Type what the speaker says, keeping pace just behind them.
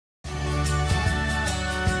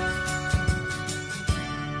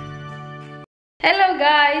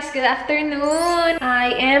guys! Good afternoon! I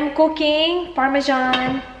am cooking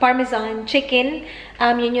Parmesan chicken.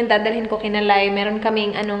 Yun yung dadalhin ko kinalay. Meron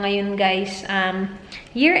kaming ngayon guys,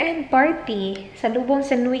 year-end party. Salubong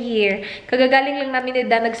sa New Year. Kagagaling lang namin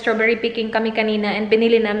nag-strawberry picking kami kanina and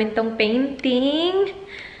binili namin tong painting.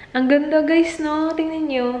 Ang ganda guys, no? Tingnan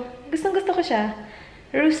nyo. Gustong-gusto ko siya.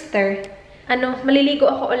 Rooster. Maliligo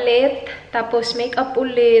ako ulit. Tapos makeup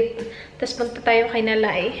ulit. Tapos punta tayo kay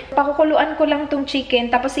Nalay. Pakukuluan ko lang tong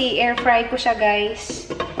chicken. Tapos i-air fry ko siya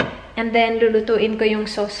guys. And then lulutuin ko yung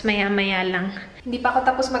sauce maya-maya lang. Hindi pa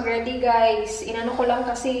ako tapos mag-ready guys. Inano ko lang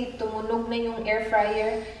kasi tumunog na yung air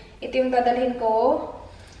fryer. Ito yung dadalhin ko.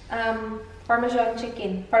 Parmesan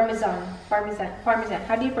chicken. Parmesan.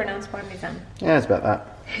 How do you pronounce parmesan? Yeah, it's about that.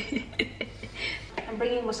 I'm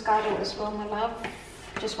bringing Moscato as well, my love.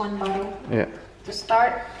 Just one bottle. Yeah. To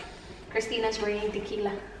start, Christina's bringing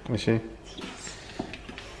tequila. Is she? Yes.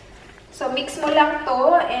 So, mix mo lang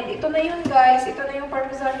to. And ito na yun, guys. Ito na yung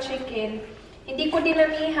Parmesan chicken. Hindi ko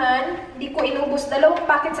dinamihan. Hindi ko inubos. 2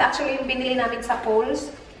 packets actually yung binili namin sa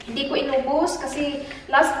Kohl's. Hindi ko inubos kasi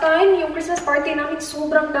last time, yung Christmas party namin,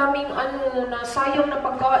 sobrang daming sayang na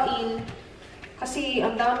pagkain. Kasi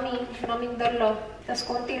ang daming dala. Tapos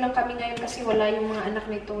konti lang kami ngayon kasi wala yung mga anak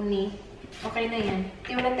ni Tony. Okay na yan.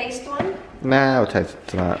 Do you wanna taste one? Nah, I'll taste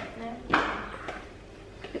it tonight.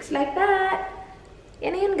 Looks like that.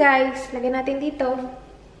 Yan na yun guys. Lagyan natin dito.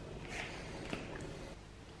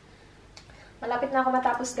 Malapit na ako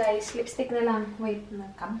matapos guys. Lipstick na lang. Wait,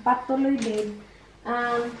 nagkampat tuloy din.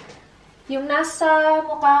 Yung nasa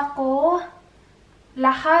mukha ko,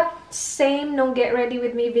 lahat same nung Get Ready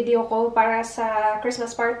With Me video ko para sa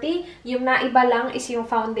Christmas party. Yung naiba lang is yung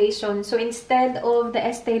foundation. So, instead of the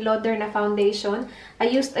Estee Lauder na foundation, I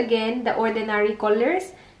used again the Ordinary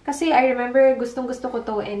colors. Kasi I remember gustong-gusto ko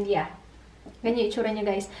to and yeah. Ganyan yung itsura niya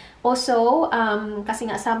guys. Also, kasi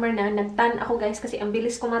nga summer na, nagtan ako guys kasi ang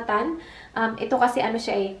bilis ko matan. Ito kasi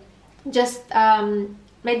siya just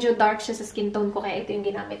medyo dark siya sa skin tone ko kaya ito yung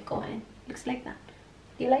ginamit ko. And looks like that.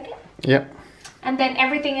 Do you like it? Yep. And then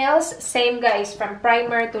everything else, same guys. From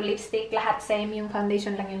primer to lipstick, lahat same. Yung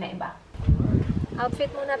foundation lang yung naiba. Outfit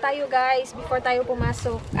muna tayo guys before tayo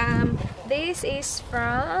pumasok. This is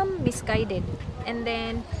from Misguided. And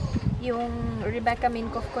then, yung Rebecca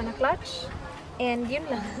Minkoff ko na clutch. And yun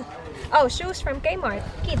lang. Oh, shoes from Kmart.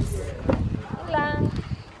 Kids. Yun lang.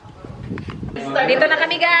 Dito na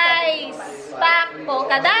kami guys. Pak,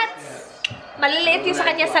 polka dots. Maliliit yung sa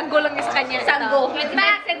kanya, saggo lang yung sa kanya. Saggo.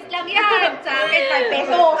 25 cents lang yan. Sa akin, 5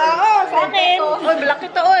 pesos. Oo, sa akin. Oy, black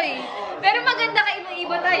ito, oy. Pero maganda ka,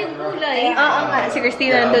 iba tayong kulay. Oo nga, si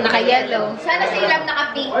Christina nandun naka-yellow. Sana si Ilam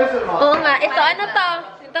naka-pink. Oo nga, ito, ano to?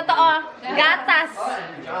 Totoo, gatas.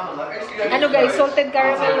 Guys, salted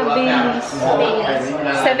caramel na Baileys.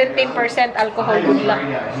 17% alcohol, good luck.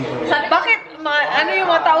 Bakit? Yung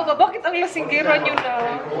mga tao ba? Bakit ang lasinggero nyo na?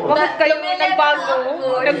 Bakit kayo nagbago?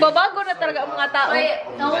 Nagbabago na talaga ang mga tao.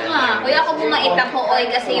 Oo nga. Kuya ako bumait ako, oy,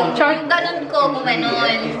 kasi yung ganun ko,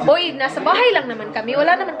 gumanon. Oy, nasa bahay lang naman kami.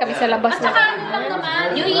 Wala naman kami sa labas. At saka ano lang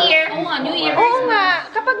naman, New Year. Oo nga, New Year. Oo nga.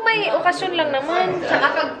 Kapag may okasyon lang naman.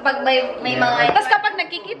 Saka pag may mga... Tapos kapag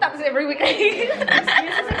nagkikita, kasi every week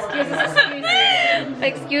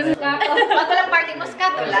Excuse. Pag walang party,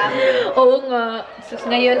 Moscato lang. Oo nga. Sus,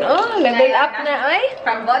 ngayon, level up na ay.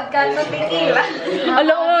 From vodka to tequila.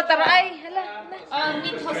 Alo, tara ay.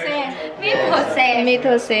 Meet Jose. Meet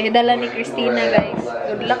Jose. Dala ni Christina, guys.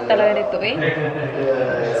 Good luck talaga nito eh.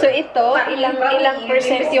 So ito, ilang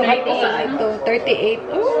percent yung alcohol ito?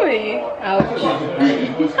 38. Uy. Ouch.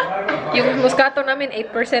 Yung Moscato namin,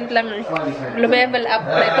 8% lang eh. Lumevel up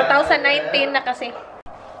na. 2019 na kasi.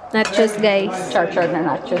 Nachos, guys. Char na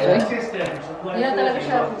nachos, eh. Yan talaga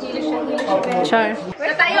siya. Char.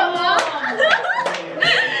 Natayo mo?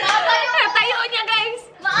 Natayo niya, guys.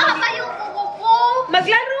 Makakatayo ko.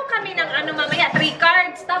 Maglaro kami ng mamaya, 3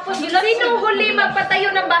 cards. Tapos, sino huli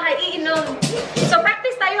magpatayo ng bahay, iinom. So,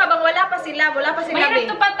 practice tayo habang wala pa sila. Mahirap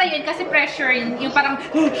ito patayuin kasi pressure yung parang...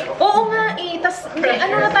 Oo nga eh. Tapos,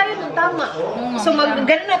 ano na tayo nung tama. So,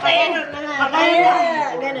 ganun na tayo.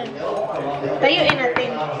 Ganun. Tayuin natin.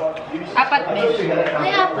 4 men.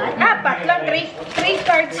 Ay, 4? 4 lang. 3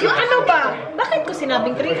 cards. Yung ano ba? Bakit ko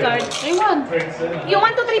sinabing 3 cards? Yung 1, 2,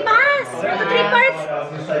 3 pass. 1, 2, 3 pass.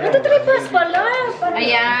 1, 2, 3 pass pala.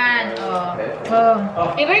 Ayan.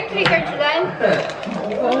 Iba yung 3 cards lang?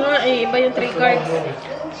 Oo nga eh. Iba yung 3 cards.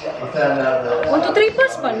 1, 2, 3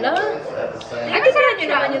 pass pala. Ay, tisahan nyo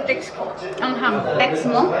naman yung text ko. Ang text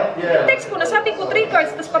mo? Yung text ko, nasabi ko 3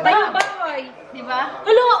 cards, tapos patay yung bahay. Diba?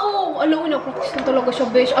 Hala, alam mo, practice na talaga siya,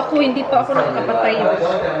 besh. Ako, hindi pa ako nakakapatay.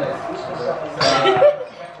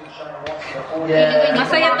 Yeah.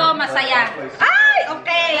 Masaya to, masaya. Ay,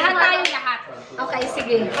 okay. Lahat tayo, lahat. Okay,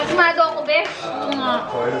 sige. Pasmado ako, be.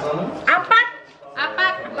 Apat.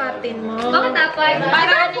 Apatin mo. Bakit apat?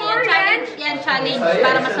 Para ano yan, challenge? Yan, challenge.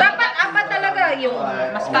 Para mas Dapat apat talaga yung...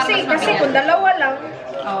 Kasi kung dalawa lang,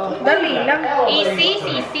 dali lang. easy,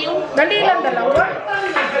 sisiw. Dali lang, dalawa.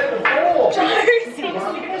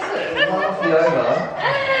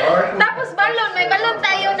 Tapos balon. May balon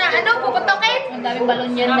tayo na puputokin. Ang daming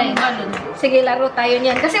balon yan, dahil balon. Sige, laro tayo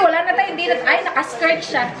niyan. Kasi wala na tayo. Ay, naka-skirt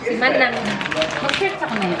siya. Si Manang. Mag-shirt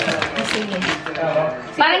ako na ito. Sige.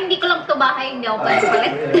 Parang hindi ko lang ito bahay, hindi ako palit.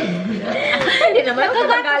 Hindi naman ako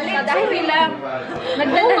magalit. Dahil lang.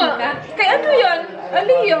 Nagdanan ka? Kay ano yun?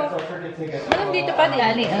 Aliyo. Manang dito pa din.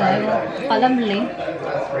 Palamling.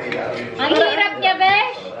 Ang hirap niya,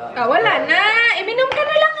 besh. Wala na. Iminom ka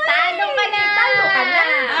na lang. Talo ka na. Talo ka na.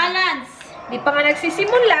 Balance. Di pa nga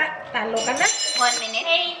nagsisimula. Talo ka na. 1 minute.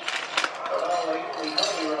 Hey.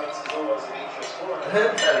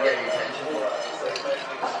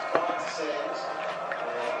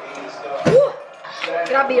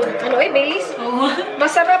 Grabe yung base.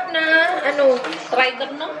 Masarap na,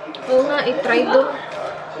 Tridor, no? Oo nga, i-tridor.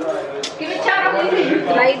 Kinutsara mo yun.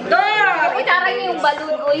 Tridor! Kutsara niya yung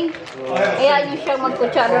balon, uy. Kaya yun siya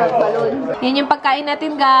magkutsara ng balon. Yan yung pagkain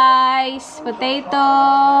natin, guys.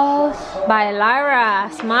 Potatoes by Lyra.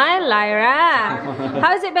 Smile, Lyra.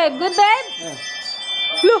 How's it, babe? Good, babe?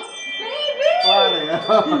 Look!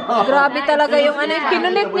 Grabe talaga yung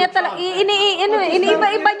kinulit niya talaga.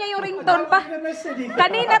 Iniiba-iba niya yung ringtone pa.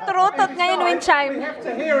 Kanina turutot, ngayon wind chime.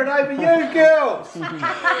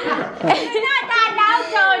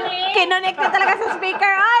 Kinunik na talaga sa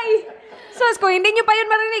speaker. Ay! Sus, kung hindi nyo pa yun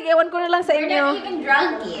marinig, ewan ko na lang sa inyo. You're not even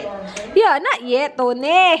drunk yet. Yeah, not yet,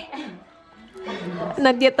 Tony.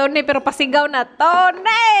 Not yet, Tony, pero pasigaw na,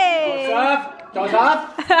 Tony! Joseph? Joseph?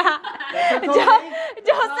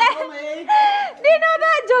 Do you know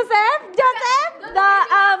that, Joseph? Joseph?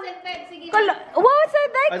 What was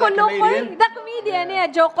it like? Kolokoy? The comedian, yeah.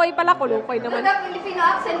 Jokoy pala, Kolokoy naman. Filipino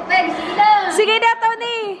accent, Peg. Sige na. Sige na,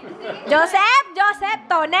 Tony. Joseph? Joseph?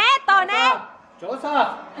 Tony? Tony? Joseph?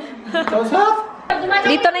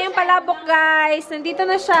 Dito na yung palabok, guys. Nandito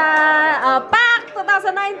na siya. Pak!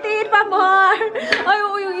 2019 pa more. Ay,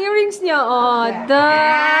 yung earrings niya.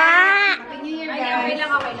 Happy New Year, guys. Okay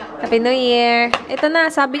lang. Happy New Year. Ito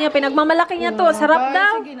na, sabi niya, pinagmamalaki niya to. Sarap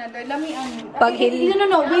daw. Sige na, lamian. Pag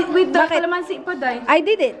No. With the kalamansi pa, day. I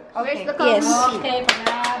did it. Where's the Yes. Okay,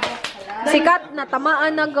 Sikat na,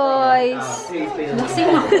 tamaan na, guys.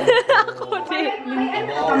 Lasing ako. Ako din.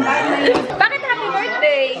 Bakit happy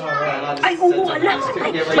birthday? Ay, oo, alam.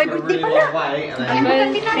 Ay, may birthday pala.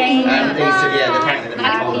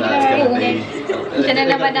 Siya na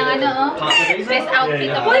naman ang best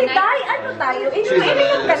outfit of the Hoy, night. Day, ano tayo?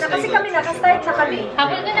 Ininom ka na kasi kami nakastart na kami.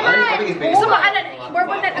 Habol ka naman. Gusto mo,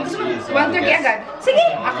 bourbon na, gusto mo, 130 agad?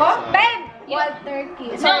 Sige, ako? Babe!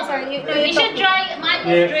 130. Sorry. We should try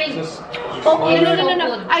Magill drink. Okay,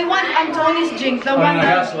 No. I want Antoni's drink. The one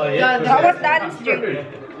that... What was Dad's drink?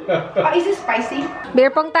 Is it spicy?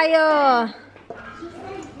 Beer pong tayo.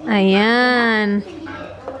 Ayan.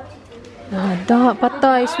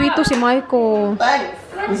 Patay. Sweet to si Michael. Thanks.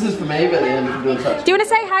 This is for me, but the end of doing such. Do you want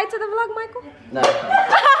to say hi to the vlog, Michael? No.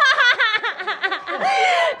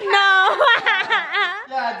 No.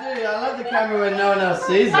 Yeah, I do. I love the camera when no one else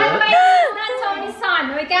sees it. By the way, it's not Tony's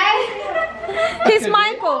son, okay? He's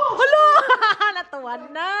Michael. Hello.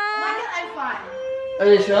 Natuwan na. I'm fine.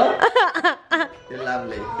 Are you sure? You're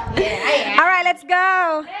lovely. All right, let's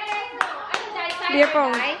go. Beer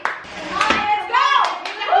pong. Let's go!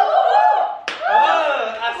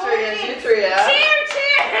 Oh, us three against you three, yeah? Cheer!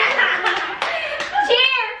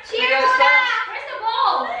 Muna! Where's the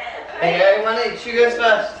ball? Okay, one each. Who goes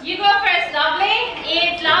first? You go first, lovely.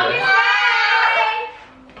 It's lovely.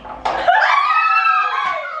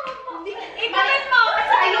 Ikulit mo!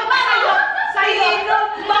 Sa'yo ba?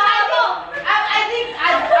 I think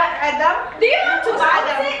Adam. Do you want to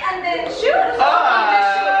sit and then shoot?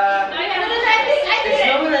 It's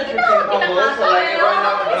not meant to be bubbles, so like everyone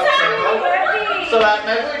knows what's so like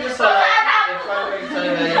maybe we just like in front of each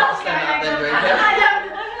other, you have to stand up and drink it. Adam,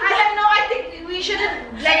 no, I think we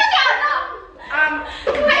shouldn't like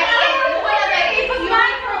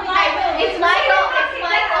It's Michael.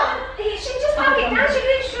 She just took it now. She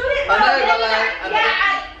didn't shoot it. I know, but like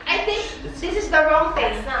I think this is the wrong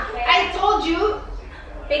thing. I told you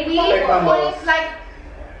we Big bubbles. put it like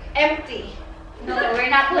empty. No, we're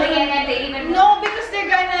not putting it in the even. No, because they're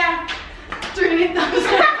gonna turn it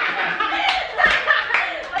upside.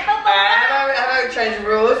 How about we change the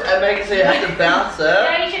rules and make it so you have to bounce it?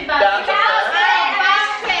 Yeah, you should bounce it.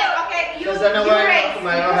 Bounce it. Okay, you there no way to knock them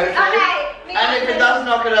over, hopefully? And if it does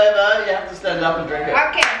knock it over, you have to stand up and drink it.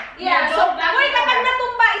 Okay. Yeah, so, uy, kapag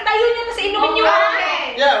natumba, itayo nyo na sa inumin nyo.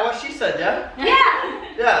 Okay. Yeah, what she said, yeah?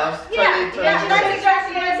 Yeah. Yeah, I was totally That's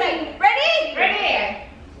exactly what I'm saying. Ready? Ready?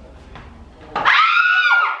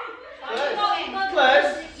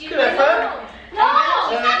 Close. Good effort. No!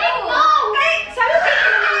 No! Okay, sabi ko sa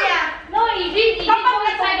niya. No, you didn't go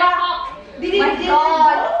inside the cup. My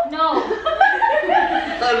God. No.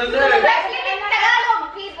 I don't know. Let's live in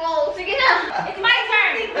Tagalog, people. Sige na. It's my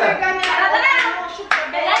turn. We're gonna shoot the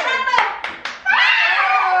bell.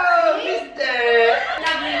 Oh, he's dead.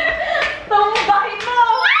 Tumbahin mo.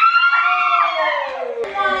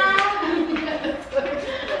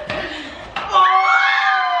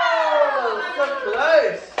 Oh, so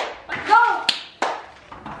close. Go!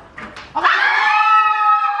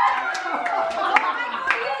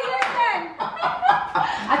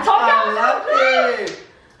 I told you. I love you.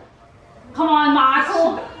 Come on,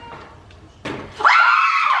 Michael.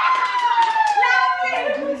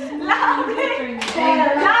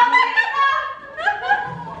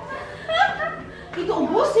 Ito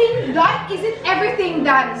ubusin. That isn't everything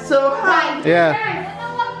done. So high. Yeah.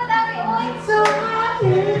 Huwag madami, oy. So high.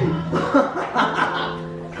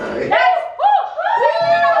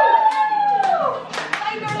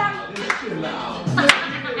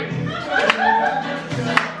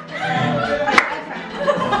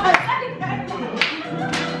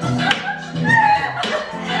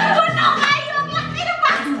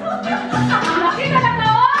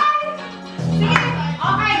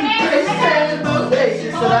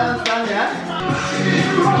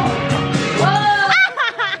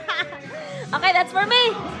 Okay, that's for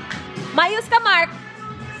me. Mayus ka, Mark.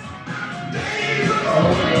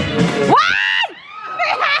 Why?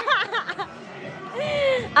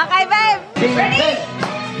 Okay, babe. Ready?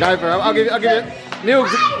 Go for it. I'll give it.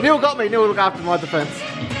 Neil got me. Neil will look after my defense.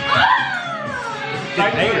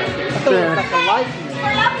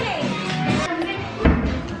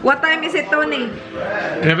 What time is it, Tony?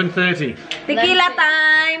 11:30. Tequila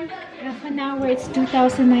time. Half an hour, it's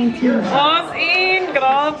 2019. As in,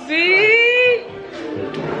 grabe.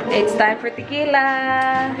 It's time for tequila.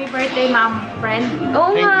 Happy birthday, mom, friend. Oh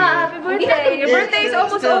nga, happy birthday. Your birthday is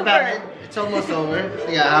almost over. It's almost over.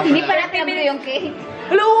 Yeah, half Hindi an pa hour. natin abdo yung cake.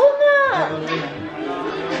 Hello, oo nga.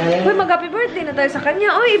 Uy, mag-happy birthday na tayo sa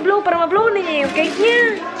kanya. Uy, i-blow para ma-blow na niya yung cake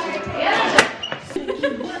niya.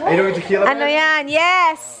 Are you doing tequila? Ano yan?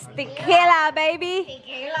 Yes! Tequila, baby!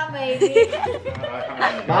 Tequila, baby.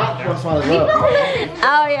 Mark wants one as well.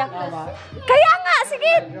 Oh, yeah. Kaya nga,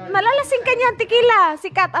 sige. Malalasing ka niyan, tequila.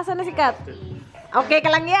 Sikat, asa na sikat? Okay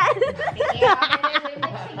ka lang yan.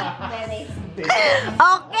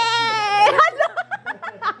 Okay! Ano?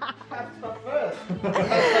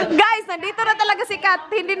 Guys, nandito na talaga si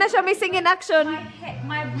Kat. Hindi na siya missing in action.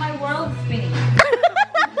 My world's spinning.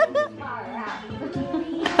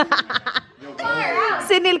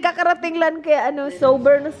 Sinil kakarating lang kaya ano,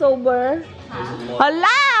 sober na sober.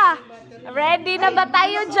 Hala! Ready na ba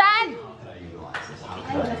tayo dyan?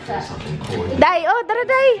 Day, oh, tara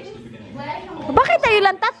Day. Bakit tayo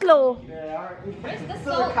lang tatlo?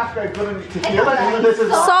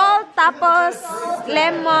 Salt, tapos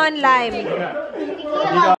lemon, lime.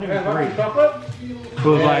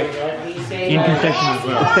 For like in confession as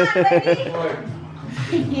well.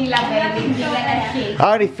 Tequila, baby. Tequila and cake. I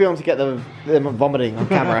only filmed to get them vomiting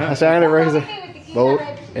on camera. That's the only reason. Well,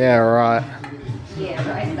 yeah, right. Yeah,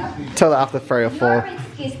 right. Tell that after 3 or 4. Your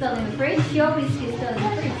whiskey is still in the fridge. Your whiskey is still in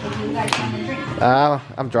the fridge. If you guys want to drink.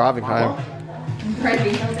 I'm driving home.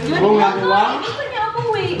 Rule number one.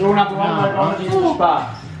 Rule number one, no vomiting in the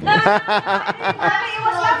spa. Mami, it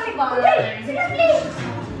was lovely ba? Seriously.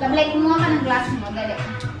 Lablay, kumuha ka ng glass mo. Dali.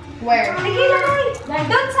 Where? Tequila, Day.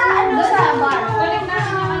 Doon sa, ano, sa bar. Balik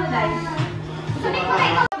natin yung ano, Day.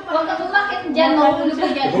 Huwag ka bumakit dyan. Mahulog ka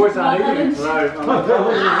dyan. Dito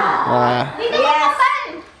ka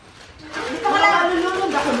kapal. Gusto ko lang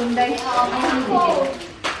alulunod ako nun, Day.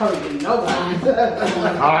 Day,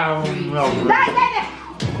 Day, Day.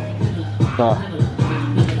 Oh.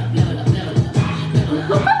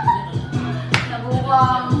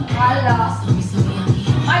 Nabuwang. Wala.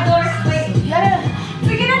 My door's wait.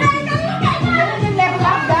 Sige na, Day. Ganun yung level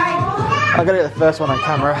up, Day. I gotta get the first one on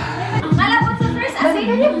camera. Malapot sa first. Dali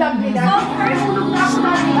ka yung vlog ni Day. First, tulog na ako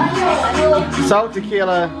namin. Salt,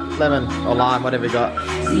 tequila, lemon, or lime, whatever you got.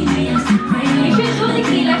 You should do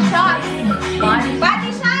tequila shots. Body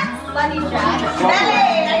shots? Body shots. Dali.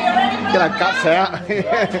 Are you ready for Get our guts out.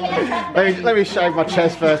 let me shave my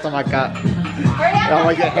chest first on my gut. Hurry up. I don't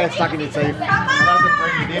want to get hair stuck in your teeth. Come on.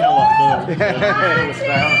 Yeah.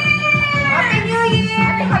 Happy New Year!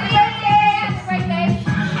 Happy birthday!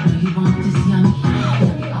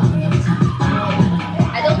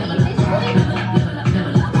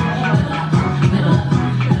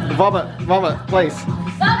 Vomit, please.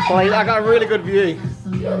 Please, I got a really good view.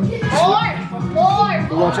 More.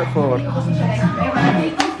 Launch it forward.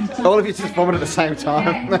 All of you just vomit at the same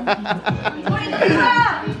time.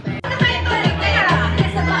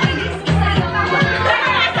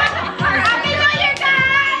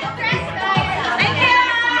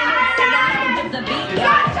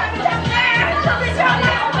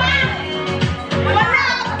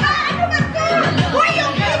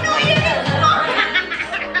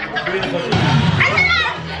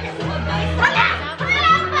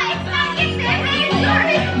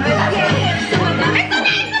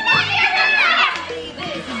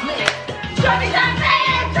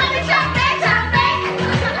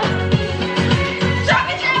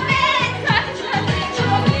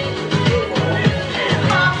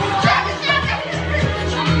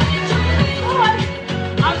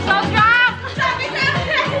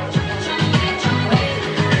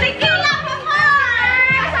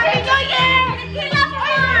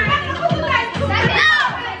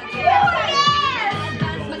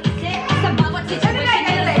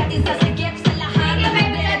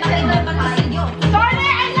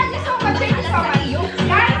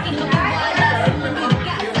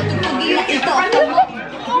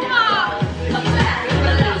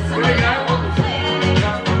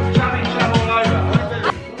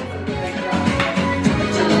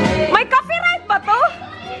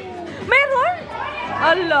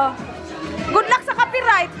 Allah. Good luck sa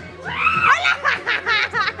copyright. Allah.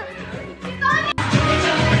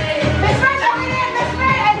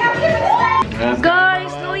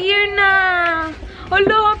 Guys, New Year na.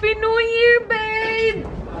 Allah, Happy New Year, babe.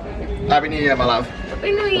 Happy New Year, my love.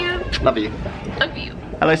 Happy New Year. Love you. Love you.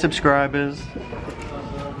 Hello, subscribers.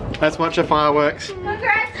 Let's watch the fireworks.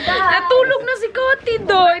 Natulog na si Kati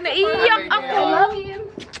doy. Naiiyak ako.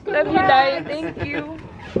 Love you, Day. Thank you.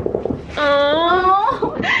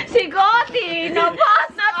 Oh, si Kati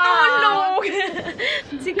natulog.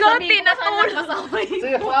 Si Kati natulog.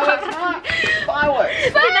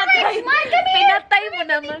 Fireworks. Pinatay mo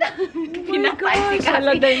naman. Pinatay si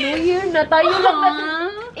Kati. New Year na tayo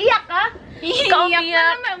lang. Iyak ka?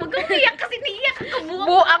 Iyak. Huwag kang iyak kasi naiyak ka.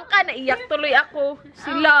 Buang ka, naiyak tuloy ako.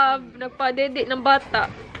 Si Love, nagpadede ng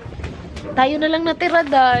bata. Tayo na lang natira,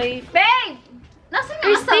 Day. Babe! Nasaan na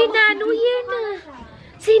Christina, New Year na.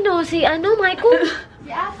 Sino? Si ano, Michael?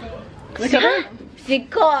 Si ate. Si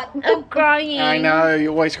Kot. I'm crying. I know,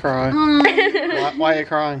 you always cry. Why are you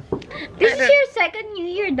crying? This is your second New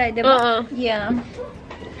Year, Day, diba? Yeah.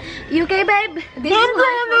 You okay, babe? This is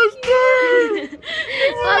my first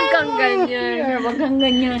Wag kang ganyan. Wag kang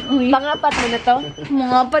ganyan. Uy. Pangapat mo na to?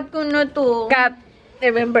 Mangapat ko na to. Kat,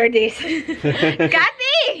 remember this.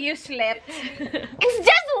 Kati! You slept. It's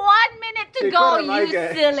just 1 minute to You go, couldn't you make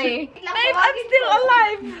it. silly. Babe, I'm still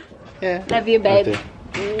alive. Yeah. Love you, babe. Babe.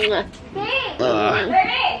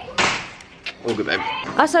 All good, babe.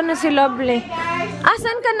 Asan na si Lovely?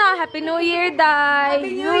 Asan ka na? Happy New Year, Day.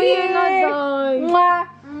 Happy New Year na, Day.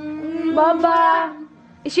 Baba.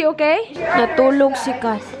 Is she okay? Natulog si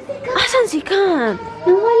Kat. Asan si Kat?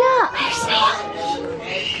 Nawala.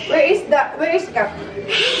 Where is Cap?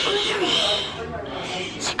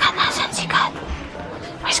 Si Kat, asan si Kat?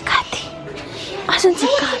 Where's Kati? Asan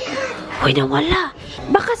si Kat? Uy, nawala.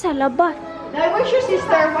 Baka sa labas. Now, where's your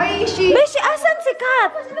sister? Why is she? Beshi, asan si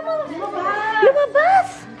Kat?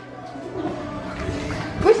 Lumabas.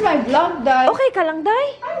 Where's my vlog, Dad? Okay ka lang, Day?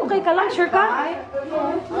 Okay ka lang? Sure ka?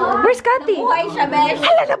 Where's Kati? Buhay siya, Besh.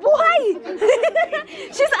 Hala, nabuhay!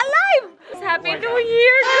 She's alive! Happy New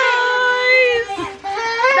Year, guys!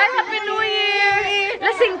 Day, Happy New Year!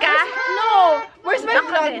 Lasing ka? No! Where's my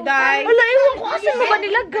vlog, Dad? Wala, ewan ko kasi mo ba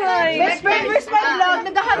nilagay? Best friend, where's my vlog?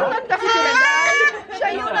 Naghaharutan kasi sila, Dad. Siya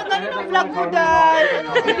yung nagano ng vlog ko, Dad.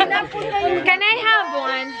 Can I have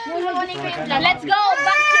one? Let's go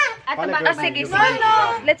back at the back. Ah, sige, sige.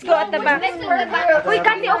 Let's go at the back. Uy,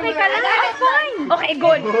 Kati, okay ka lang? I'm fine. Okay,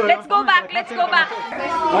 good. Let's go back. Let's go back.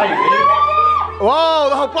 Whoa,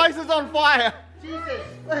 the whole place is on fire.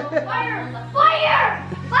 Fire!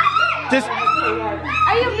 Just,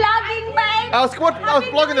 Are you vlogging, babe? I was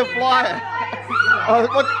vlogging the flyer.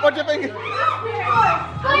 What do you think?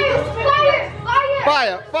 Fire! Fire!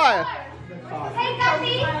 Fire! Fire. Hey,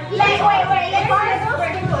 Kati! Wait. I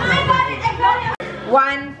got it.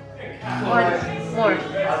 One more.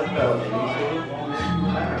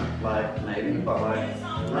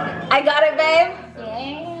 I got it, babe.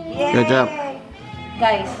 Yay. Good job.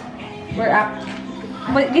 Guys, we're up.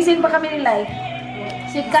 Gising pa kami ni Lai.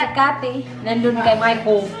 Si Kati, nandun kay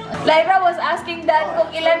Michael. Lyra was asking Dad kung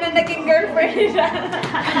ilan na naging girlfriend niya.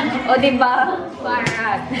 O, diba?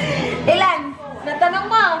 Parang. Ilan? Natanong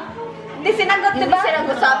mo? Hindi sinagot, diba? Hindi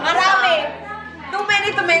sinagot sa amin. Marami. Too many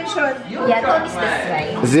to mention. Yeah, Tony's this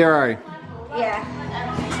right. 0. Yeah.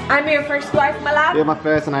 I'm your first wife, Malab. You're my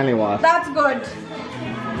first and only wife. That's good.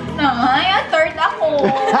 No, third ako.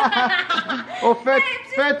 Well,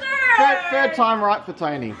 third time right for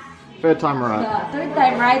Tony. Third time right. Third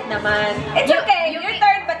time right naman. It's okay. You're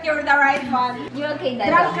third, but you're the right one. You okay,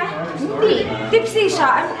 Dada? Drunk ka? Hindi. Tipsy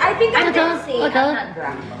siya. I think I'm Tipsy. I'm not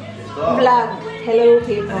drunk. Vlog. Hello,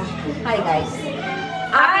 people. Hi, guys.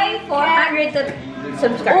 I 400 to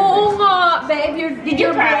subscribers. Oo nga, babe. Did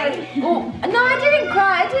you cry? Oh, no, I didn't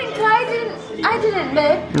cry. I didn't,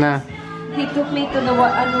 babe. Nah. He took me to the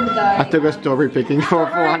guy. I took a strawberry picking for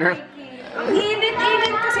 400. Ang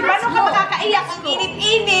init-init kasi. Paano ka makakaiyak? Ang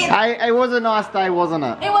init-init. It was a nice day, wasn't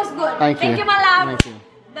it? It was good. Thank you. my love. Thank you.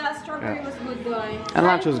 The strawberry was good, guys. And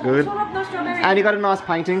lunch was good. Sarap na strawberry. And you got a nice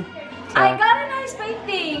painting. I got a nice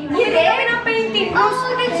painting. You Hindi did? kami ng painting. Oh,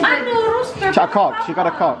 that's good. Ano, rooster. A cock. She got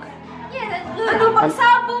a cock. Yeah, that's good. Ano,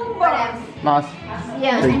 pagsabong ba? Nice.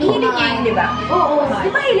 Yeah, Big hinihilig niya yun, di ba? Oo. Di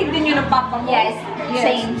ba hilig din yun ng papa mo? Yes.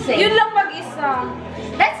 Same. Yun lang mag-isa.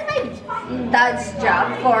 That's my dad's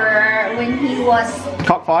job for when he was,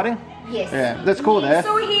 Cockfighting? yes. Yeah, that's cool there.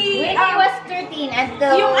 So he, When he was 13 at the...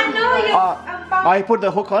 yung ano, yung Oh, you put the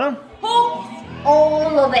hook on him? hook.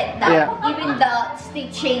 All of it. Yeah. Even the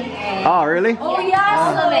stitching and... Oh, really? Oh yeah,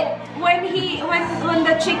 All of it. when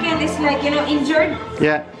the chicken is like, you know, injured,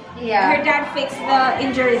 Yeah. her Yeah. dad fixed the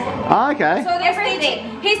injury. Oh, okay. So they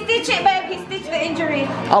Everything. he stitched it, babe. He stitched the injury.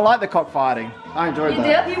 I like the cockfighting. I enjoyed You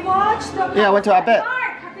that. do? We watched the. Yeah, I went to our bet.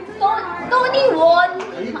 Mark, happy birthday. Tony won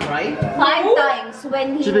Are you crying? 5 times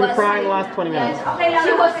when he She's been was... crying the last 20 minutes. Okay lang.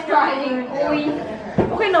 She was crying.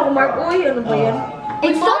 Okay na ako, Mark. Uy, ano ba yan?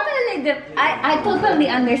 It's totally different. I totally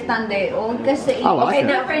understand their own kasi I like it's it.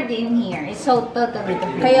 different in here. It's so totally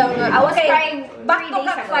different. Kaya nga. I was Okay, crying back 3 to days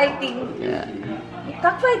ago. cockfighting. Yeah.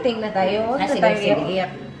 Cockfighting na tayo. Huwag na Sige, tayo sige.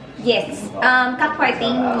 iyak-iyak. Yes.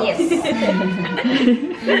 Cockfighting, yes.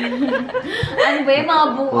 Ano ba yung mga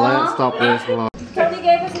buo? Let's stop this vlog. Tony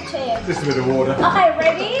gave us a chance. Just a bit of water. Okay,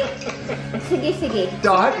 ready? Sige.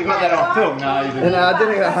 I hope you got that on film. No, you didn't. No, I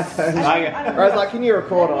didn't. I was like, can you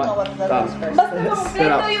record on it? Done. Basta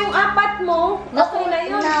makumpleto yung apat mo. Okay na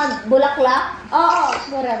yun. Na bulaklak? Oo.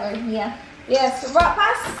 Whatever, yeah. Yes.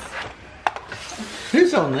 Pass.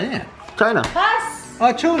 Who's on there? China. Pass.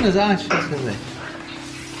 Oh, China's Ash, isn't it?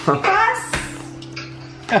 Pass.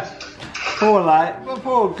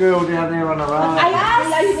 Poor girl down there on her own.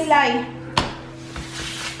 Nilay.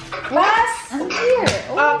 Pass. I'm here.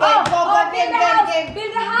 Okay, go, Build the house.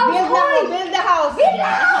 Build the house. Build the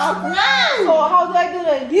house. Na! So how do I do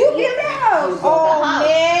that? You build the house. Oh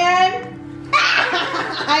man.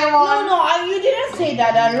 I want. No, you didn't say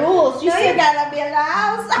that. The rules. You said that I build a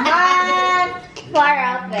house. Man, Far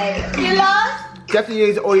out there. you lost. Do you have to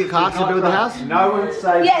use all your cards to build the house? No one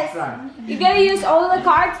saves Yes. You gotta use all the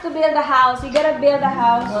cards to build a house. You gotta build a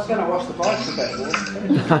house. I was going to wash the bikes a bit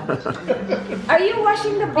more. Are you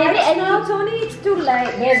washing the Baby, bikes I now, need- Tony? It's too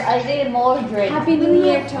late. Yes, I did more drink. Happy New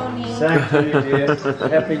Year, Tony. Thank you, dear.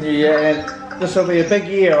 Happy New Year. And this will be a big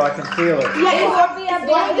year, I can feel it. Yeah, It will be a it's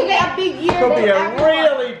going to be a big year. It could be a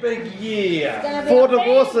really big year. gonna be 4 a big-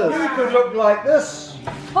 divorces. You could look like this.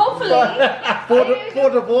 Hopefully. 4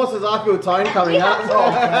 divorces. I feel tone coming up.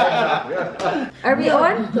 Are we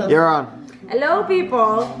on? You're on. Hello,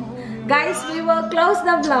 people. Guys, we will close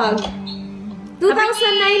the vlog.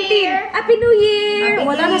 2019. Happy New Year! Happy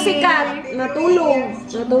Wala New na si Kat. Natulog.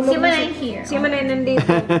 Si na Manay here. Si Manay nandito.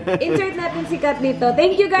 Insert natin si Kat dito.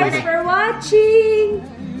 Thank you guys for watching.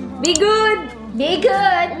 Be good. Be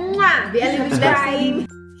good. Mwah. Be a little bit Subscribe.